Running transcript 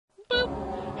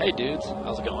Hey dudes,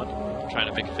 how's it going? Trying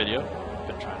to make a video.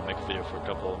 Been trying to make a video for a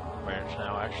couple rounds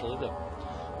now actually. The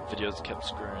videos kept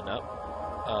screwing up.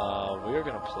 We are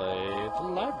gonna play the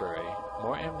library.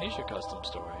 More Amnesia custom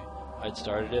story. I'd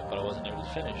started it but I wasn't able to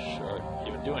finish or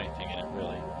even do anything in it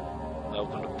really. I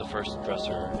opened up the first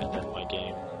dresser and then my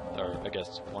game, or I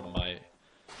guess one of my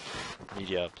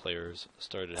media players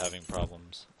started having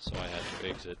problems, so I had to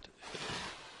exit it.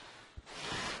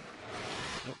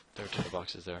 Nope, there were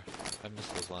tinderboxes there. I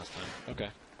missed those last time. Okay.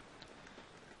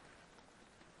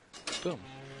 Boom.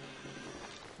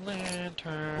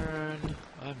 Lantern,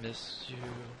 I miss you.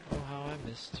 Oh, how I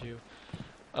missed you.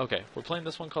 Okay, we're playing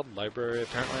this one called Library.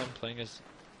 Apparently I'm playing as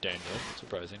Daniel,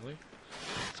 surprisingly.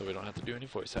 So we don't have to do any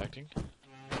voice acting.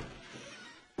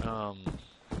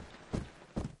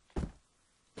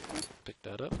 Pick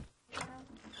that up.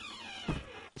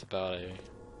 It's about a...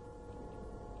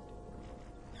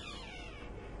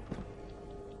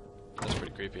 That's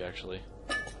pretty creepy, actually.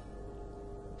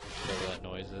 Whatever that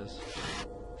noise is.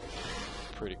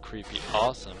 Pretty creepy.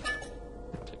 Awesome.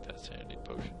 Take that sanity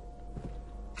potion.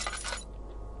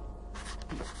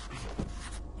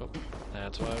 Oh,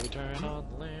 that's why we turn on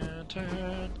the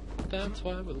lantern. That's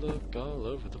why we look all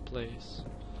over the place.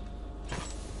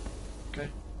 Okay.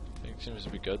 I think it seems to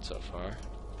be good so far.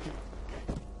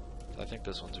 I think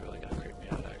this one's really gonna creep me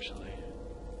out, actually.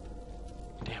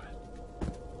 Damn it.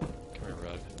 Come here,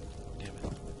 Rug. Damn it.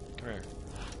 Come here.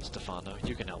 Stefano,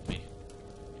 you can help me.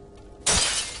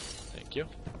 Thank you.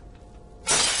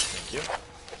 Thank you.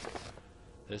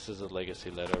 This is a legacy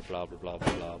letter, blah blah blah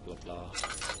blah blah blah.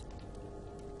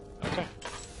 Okay.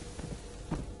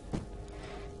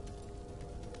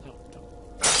 Oh, no.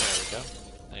 There we go.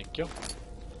 Thank you.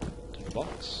 To the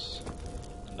box.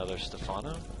 Another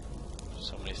Stefano.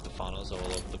 So many Stefanos all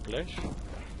over the place.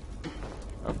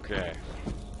 Okay.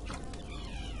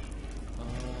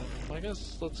 I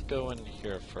guess let's go in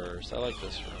here first. I like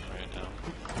this room right now.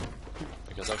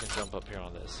 Because I can jump up here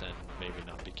on this and maybe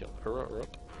not be killed.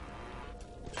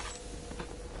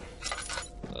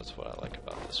 That's what I like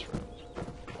about this room.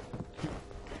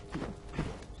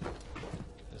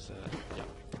 Is that... yeah.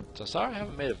 So sorry I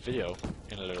haven't made a video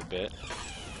in a little bit.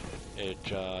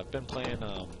 I've been playing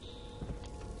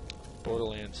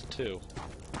Borderlands 2.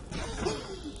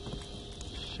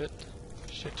 Shit.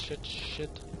 Shit, shit,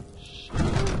 shit.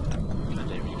 God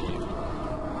damn you, game.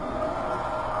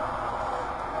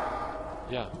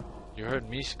 Yeah, you heard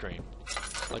me scream.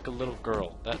 Like a little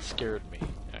girl. That scared me,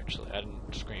 actually. I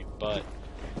didn't scream, but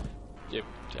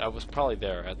I was probably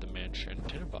there at the mansion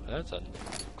tinderbox. That's a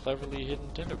cleverly hidden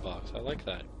tinderbox. I like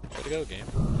that. Way to go, game.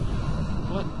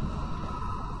 What?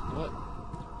 What?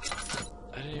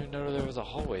 I didn't even know there was a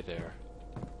hallway there.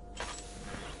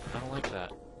 I don't like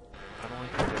that. I don't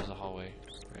like that there's a hallway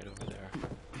right over there.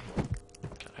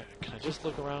 Can I just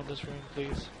look around this room,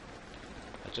 please?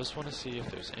 I just want to see if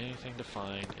there's anything to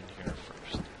find in here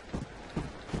first.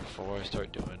 Before I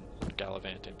start doing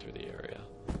gallivanting through the area.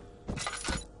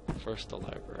 First the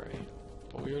library.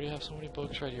 But we already have so many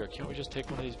books right here. Can't we just take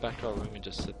one of these back to our room and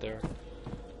just sit there?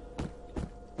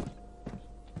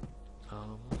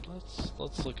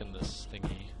 Let's look in this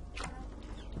thingy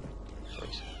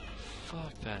first.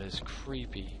 Fuck, that is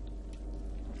creepy.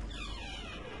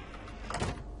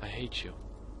 I hate you.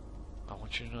 I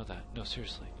want you to know that. No,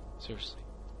 seriously. Seriously.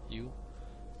 You?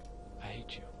 I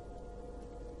hate you.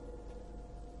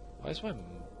 Why is my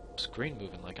screen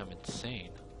moving like I'm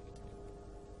insane?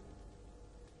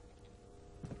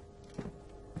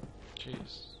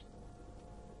 Jeez.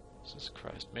 Jesus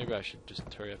Christ. Maybe I should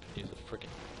just hurry up and use a frickin'...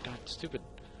 God, stupid...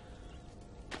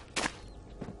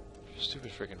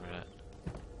 Stupid frickin' rat.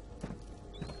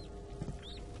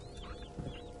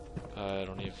 I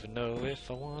don't even know if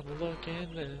I want to look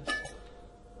in this.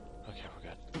 Okay, we're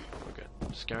good. We're good.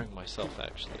 Scaring myself,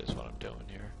 actually, is what I'm doing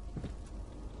here.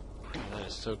 God, that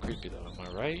is so creepy, though. Am I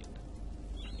right?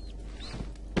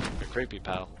 You're creepy,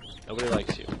 pal. Nobody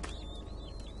likes you.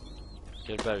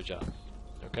 Get a better job.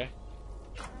 Okay?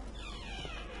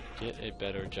 Get a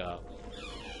better job.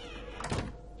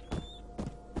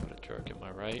 What a jerk, am I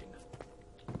right?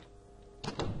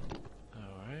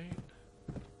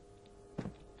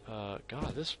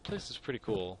 God, this place is pretty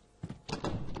cool. How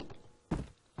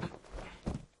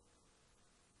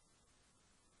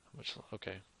much?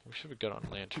 Okay, we should be good on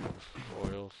lantern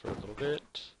oil for a little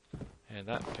bit. And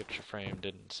that picture frame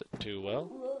didn't sit too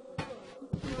well.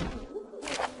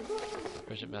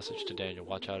 Urgent message to Daniel.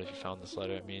 Watch out if you found this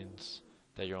letter. It means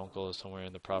that your uncle is somewhere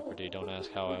in the property. Don't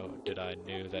ask how did I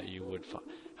knew that you would find.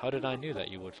 How did I knew that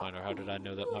you would find, or how did I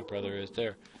know that my brother is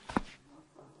there?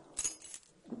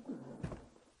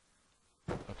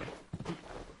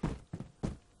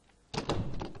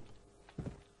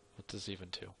 this even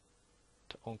to?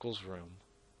 To Uncle's room.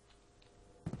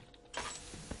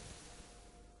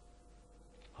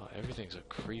 Oh, everything's a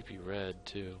creepy red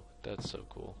too. That's so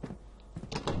cool.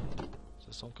 Is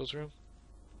this Uncle's room?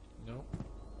 No.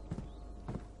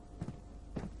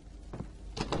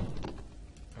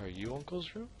 Are you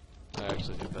Uncle's room? I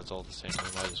actually think that's all the same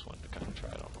room. I just wanted to kind of try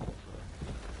it on all over.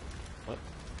 What?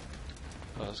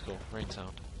 Oh, that's cool. Rain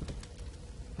sound.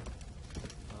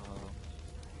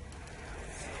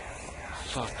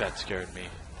 Fuck, that scared me.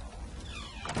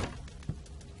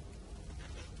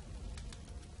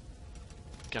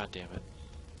 God damn it.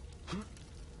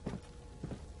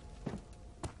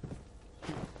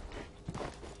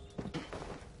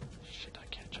 Shit, I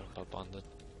can't jump up on the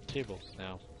table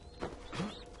now. There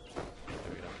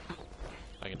we go.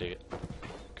 I can dig it.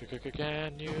 Can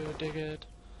you dig it?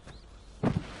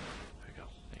 There we go.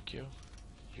 Thank you.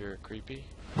 You're creepy.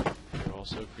 You're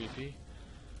also creepy.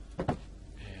 And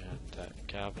that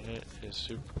cabinet is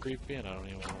super creepy, and I don't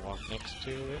even want to walk next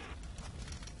to it.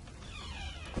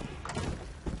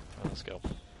 Well, let's go.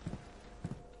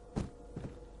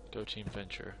 Go team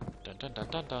venture. Dun dun dun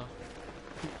dun dun.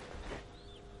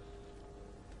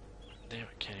 Damn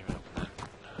it, can't even open that.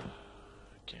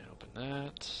 Can't open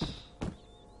that.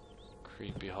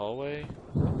 Creepy hallway.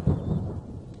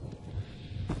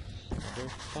 They're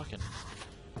fucking.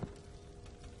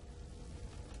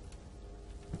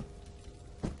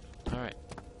 Alright,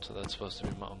 so that's supposed to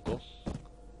be my uncle.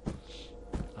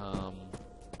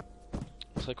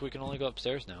 Looks like we can only go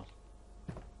upstairs now.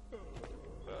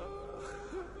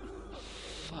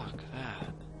 Fuck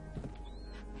that.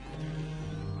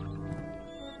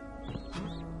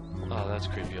 Oh, that's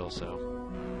creepy also.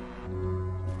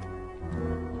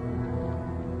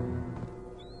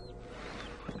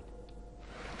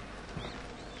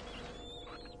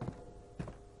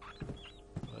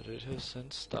 But it has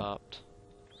since stopped.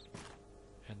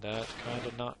 And that's kind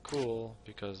of not cool,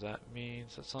 because that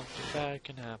means that something bad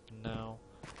can happen now.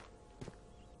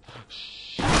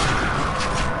 Shit.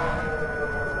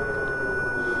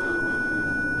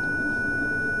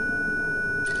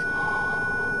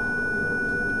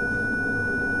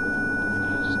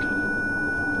 Just kind of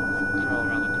crawl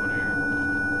around the corner here.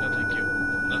 No thank you.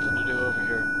 Nothing to do over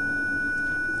here.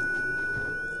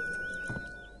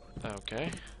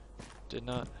 Okay. Did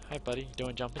not... Hi buddy,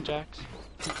 doing jumping jacks?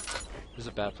 This is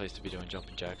a bad place to be doing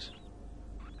jumping jacks.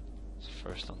 It's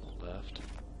first on the left.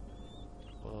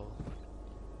 Whoa.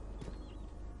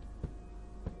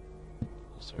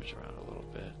 We'll search around a little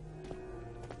bit.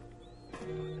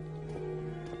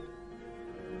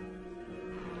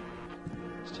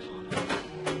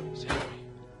 Stefan, save me.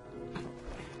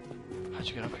 How'd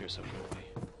you get up here so quickly?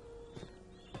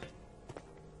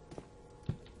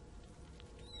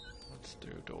 Let's do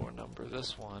door number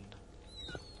this one.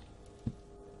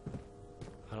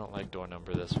 I don't like door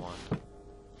number this one.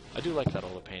 I do like that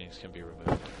all the paintings can be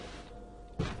removed.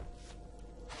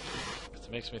 Because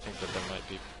it makes me think that there might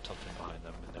be something behind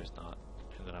them, and there's not.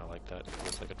 And then I like that. It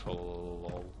looks like a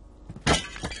troll.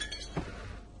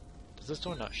 Does this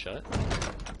door not shut?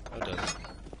 Oh, it does.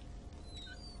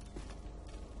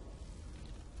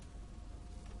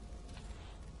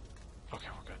 Okay,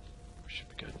 we're good. We should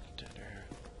be good. Dinner here.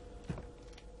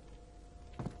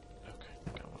 Okay,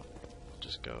 come on. We'll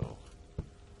just go.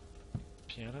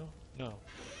 Piano? No.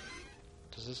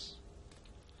 Does this...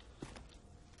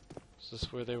 Is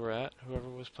this where they were at? Whoever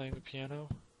was playing the piano?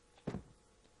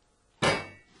 There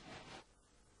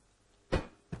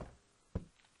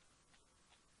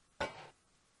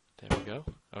we go.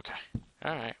 Okay.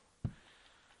 Alright.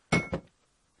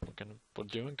 We're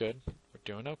doing good. We're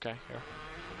doing okay here.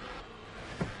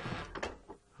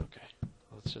 Okay.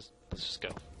 Let's just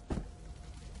go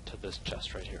to this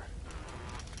chest right here.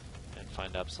 And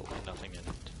find absolutely nothing in it.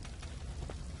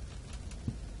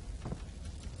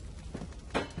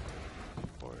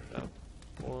 Board it up.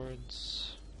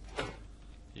 Boards.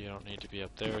 You don't need to be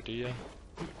up there, do you?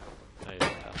 No, you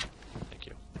don't have. Thank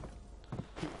you.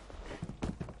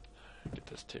 Get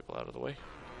this table out of the way.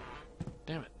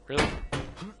 Damn it, really?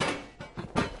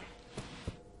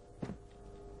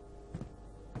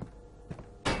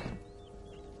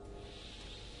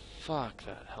 Fuck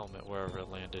that helmet wherever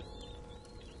it landed.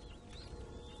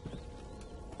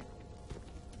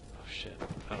 Shit.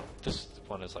 Oh, this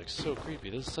one is like so creepy.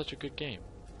 This is such a good game.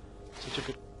 Such a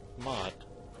good mod.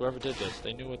 Whoever did this,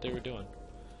 they knew what they were doing.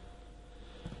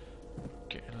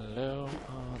 Getting low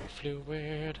on the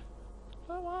fluid.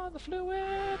 Low on the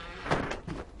fluid.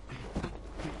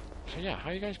 So yeah,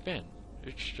 how you guys been?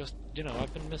 It's just, you know,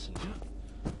 I've been missing you.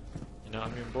 You know, I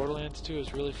mean, Borderlands 2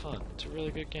 is really fun. It's a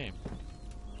really good game.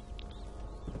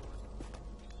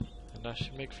 And I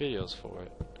should make videos for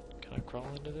it. Can I crawl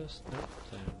into this? Nope.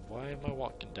 Then why am I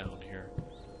walking down here?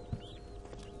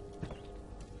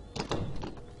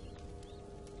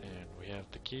 And we have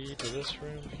the key to this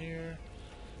room here.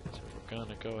 So we're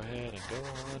gonna go ahead and go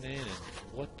on in. And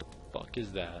what the fuck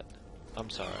is that? I'm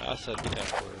sorry, I said the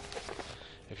F word.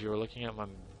 If you were looking at my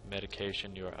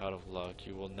medication, you are out of luck.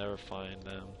 You will never find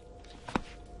them.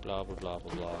 Blah blah blah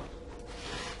blah blah.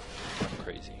 I'm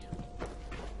crazy.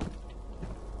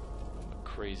 I'm a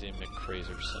crazy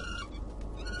McCrazerson.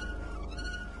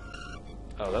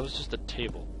 Oh, that was just a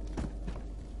table.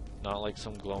 Not like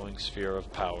some glowing sphere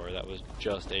of power. That was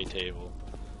just a table.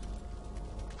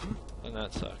 And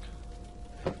that sucked.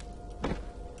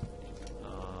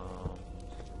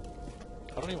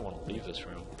 I don't even want to leave this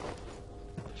room.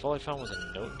 If all I found was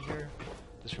a note in here,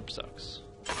 this room sucks.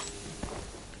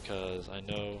 Because I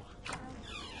know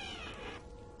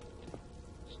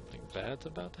something bad's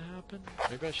about to happen.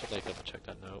 Maybe I should like double check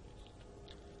that note.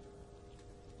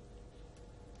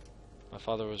 My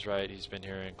father was right. He's been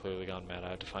here and clearly gone mad. I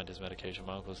have to find his medication.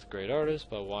 My uncle's a great artist,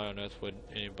 but why on earth would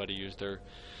anybody use their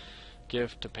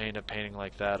gift to paint a painting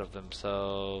like that of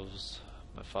themselves?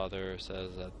 My father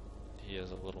says that he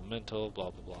is a little mental, blah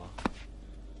blah blah.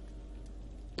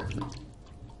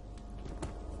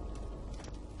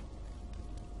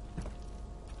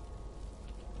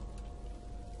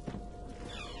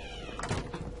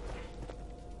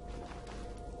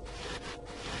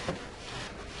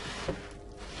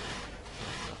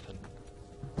 Nothing.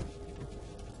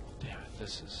 Damn it,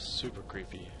 this is super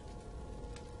creepy.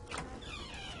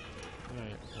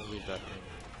 Alright, I'll leave that room.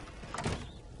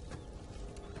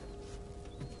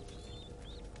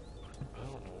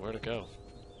 Where to go?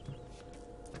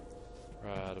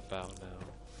 Right about now.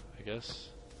 I guess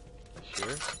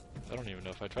here? I don't even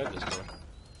know if I tried this door.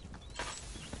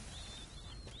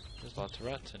 There's lots of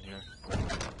rats in here.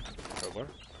 Crowbar.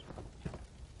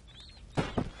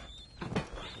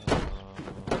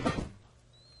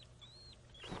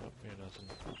 Nope, here nothing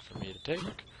for me to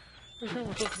take. This room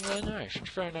is looking really nice. It's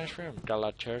a very nice room. Got a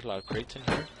lot of chairs, a lot of crates in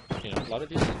here. You know, a lot of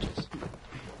the essentials.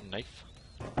 A knife.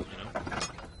 You know.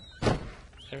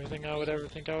 Everything I would ever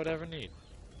think I would ever need.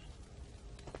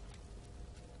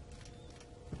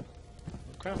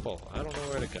 Crapple, I don't know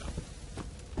where to go.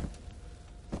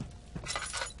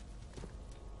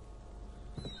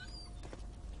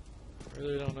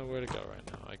 Really don't know where to go right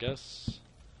now. I guess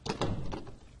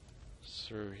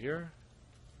through here.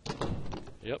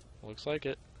 Yep, looks like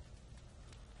it.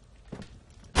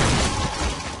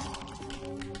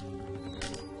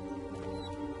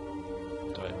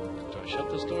 Do I shut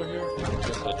this door here?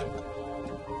 Yes, I do.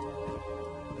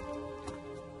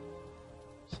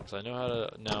 Since I know how to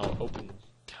now open...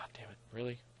 God damn it,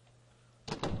 really?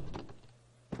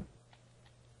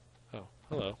 Oh,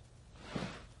 hello.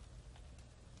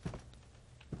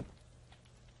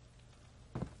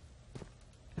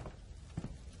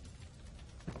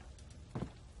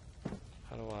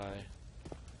 How do I...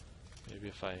 Maybe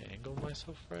if I angle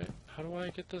myself right? How do I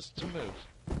get this to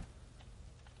move?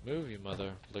 Move, you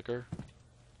mother liquor.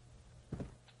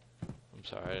 I'm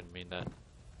sorry, I didn't mean that.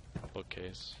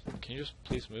 Bookcase. Can you just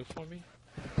please move for me?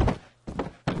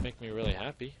 It'd make me really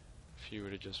happy if you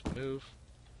were to just move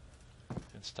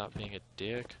and stop being a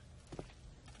dick.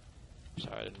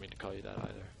 Sorry, I didn't mean to call you that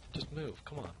either. Just move,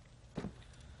 come on.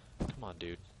 Come on,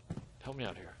 dude. Help me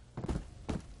out here.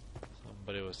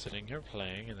 Somebody was sitting here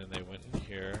playing, and then they went in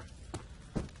here,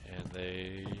 and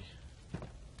they...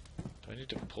 Do I need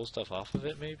to pull stuff off of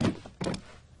it, maybe?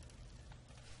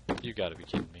 You gotta be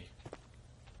kidding me.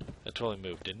 That totally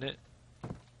moved, didn't it?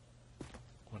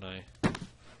 When I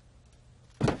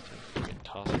started freaking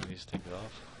tossing these things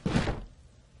off.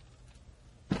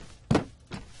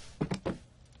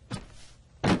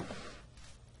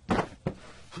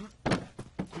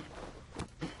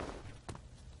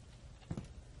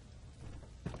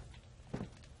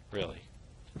 Really?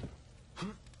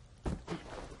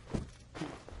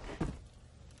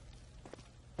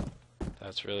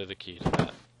 That's really the key to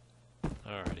that.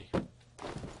 Alrighty.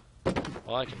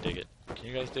 Well, I can dig it. Can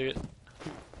you guys dig it?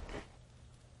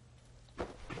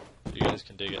 If you guys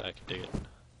can dig it, I can dig it.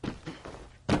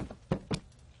 Come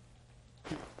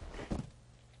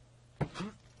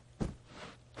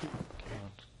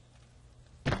on.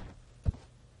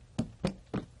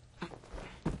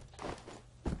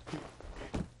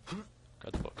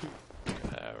 Grab the book.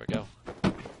 There we go.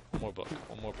 One more book.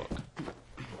 One more book.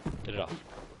 Get it off.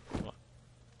 Come on.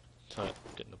 It's not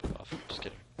getting the book off. Just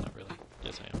kidding. Not really.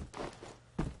 Yes, I am.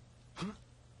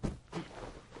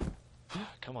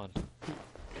 Come on.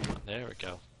 Come on. There we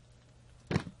go.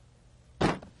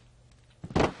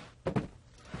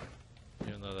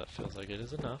 Even though that feels like it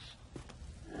is enough.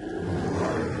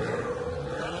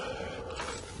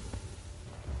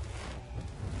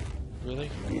 Really?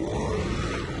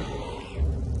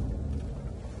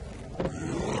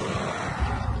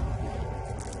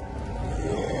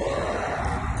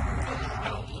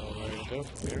 Where to go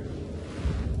from here?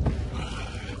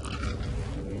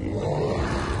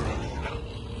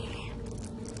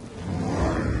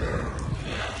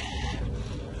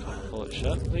 Pull it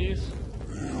shut, please.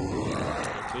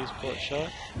 Please pull it shut.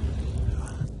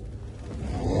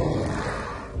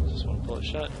 Just want to pull it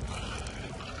shut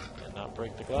and not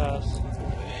break the glass.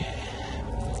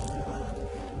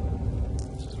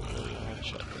 This is really hard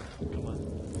shut. Come on.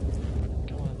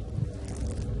 Come on.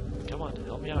 Come on,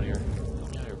 help me out here.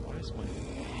 Help me out here. Why is my...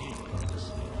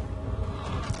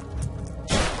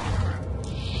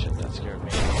 Shit, that scared me.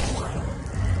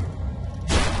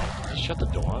 Did he shut the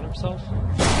door on himself?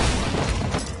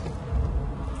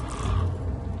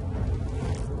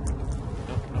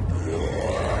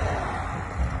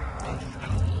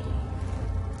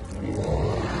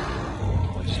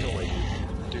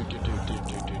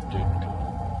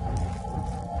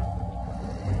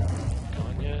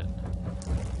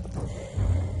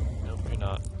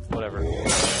 Whatever.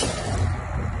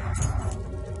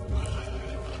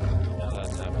 Now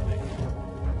that's happening.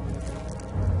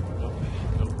 Nope.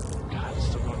 Nope. God, it's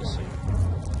still going to sleep.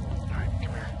 Alright,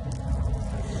 come here.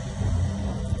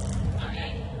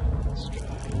 Okay, let's try.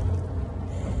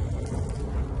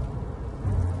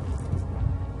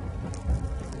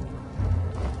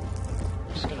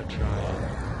 I'm just gonna try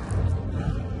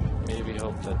and maybe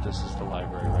hope that this is the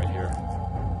library right here.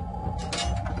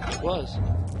 It was.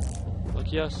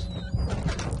 Look, yes.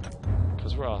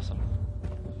 Because we're awesome.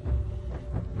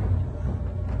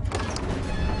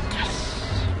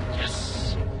 Yes!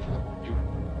 Yes!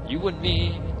 You and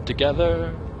me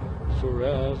together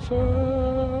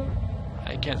forever.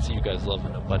 I can't see you guys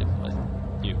loving nobody but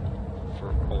you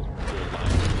for all your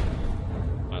life.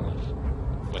 My life.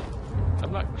 Wait.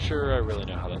 I'm not sure I really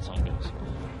know how that song goes.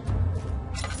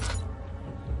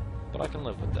 But I can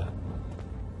live with that.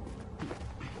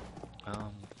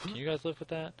 Can you guys live with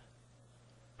that?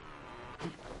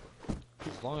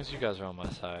 As long as you guys are on my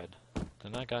side,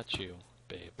 then I got you,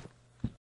 babe.